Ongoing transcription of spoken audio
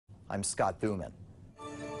I'm Scott Thuman.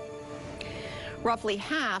 Roughly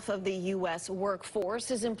half of the U.S. workforce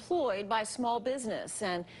is employed by small business,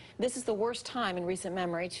 and this is the worst time in recent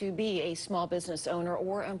memory to be a small business owner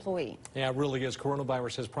or employee. Yeah, it really is.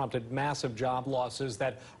 Coronavirus has prompted massive job losses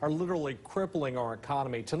that are literally crippling our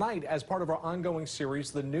economy. Tonight, as part of our ongoing series,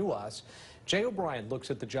 The New Us, Jay O'Brien looks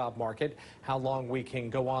at the job market, how long we can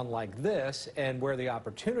go on like this, and where the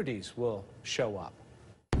opportunities will show up.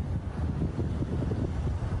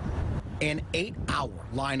 An 8-hour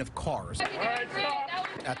line of cars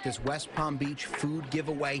at this West Palm Beach food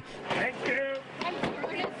giveaway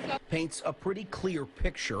paints a pretty clear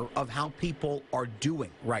picture of how people are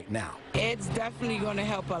doing right now. It's definitely going to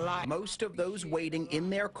help a lot. Most of those waiting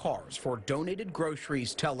in their cars for donated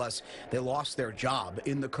groceries tell us they lost their job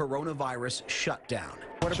in the coronavirus shutdown.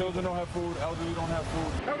 Children don't have food, elderly don't have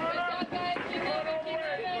food.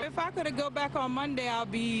 If I could go back on Monday, I'll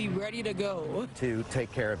be ready to go. To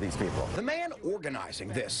take care of these people. The man organizing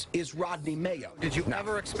this is Rodney Mayo. Did you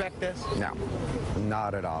ever expect this? No,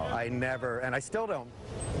 not at all. I never, and I still don't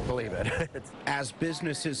believe it. As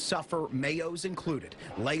businesses suffer, Mayo's included,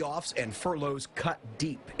 layoffs and furloughs cut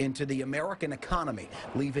deep into the American economy,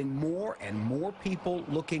 leaving more and more people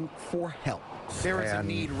looking for help. There is a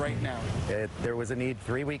need right now. There was a need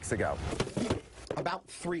 3 weeks ago. About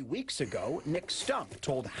 3 weeks ago, Nick Stump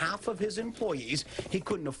told half of his employees he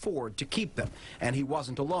couldn't afford to keep them. And he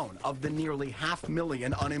wasn't alone. Of the nearly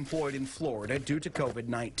 500,000 unemployed in Florida due to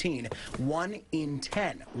COVID-19, 1 in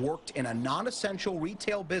 10 worked in a non-essential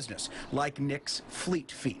retail business like Nick's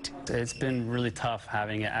Fleet Feet. It's been really tough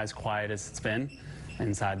having it as quiet as it's been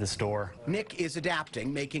inside the store. Nick is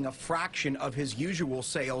adapting, making a fraction of his usual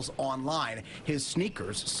sales online. His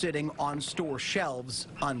sneakers sitting on store shelves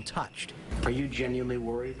untouched. Are you genuinely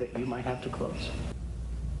worried that you might have to close?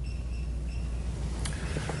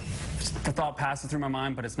 The thought passes through my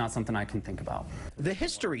mind, but it's not something I can think about. The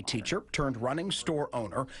history teacher turned running store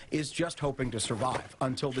owner is just hoping to survive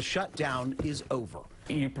until the shutdown is over.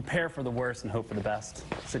 You prepare for the worst and hope for the best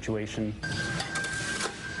situation.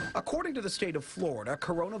 According to the state of Florida,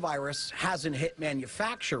 coronavirus hasn't hit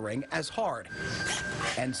manufacturing as hard,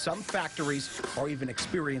 and some factories are even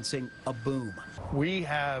experiencing a boom. We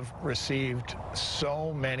have received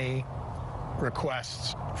so many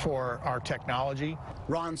requests for our technology.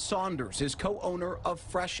 Ron Saunders is co-owner of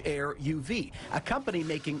Fresh Air UV, a company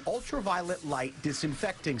making ultraviolet light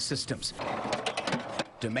disinfecting systems.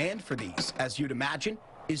 Demand for these, as you'd imagine,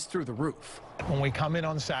 is through the roof. When we come in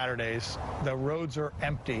on Saturdays, the roads are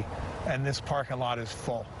empty and this parking lot is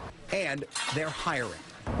full. And they're hiring.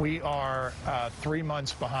 We are 3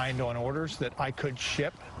 months behind on orders that I could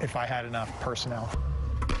ship if I had enough personnel.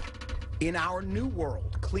 In our new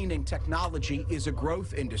world, cleaning technology is a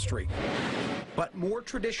growth industry. But more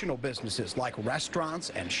traditional businesses like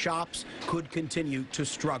restaurants and shops could continue to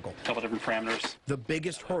struggle. A couple different parameters. The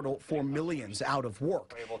biggest hurdle for millions out of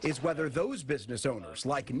work is whether those business owners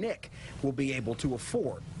like Nick will be able to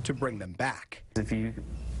afford to bring them back. If you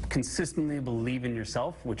consistently believe in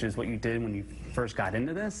yourself, which is what you did when you first got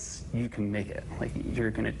into this, you can make it. Like,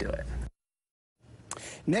 you're going to do it.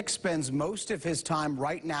 Nick spends most of his time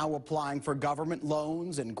right now applying for government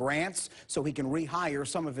loans and grants so he can rehire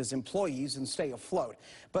some of his employees and stay afloat.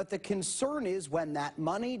 But the concern is when that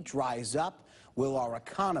money dries up, will our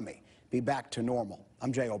economy be back to normal?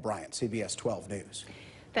 I'm Jay O'Brien, CBS 12 News.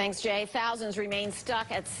 Thanks, Jay. Thousands remain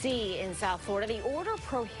stuck at sea in South Florida, the order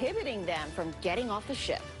prohibiting them from getting off the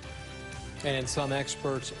ship. And some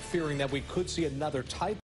experts fearing that we could see another type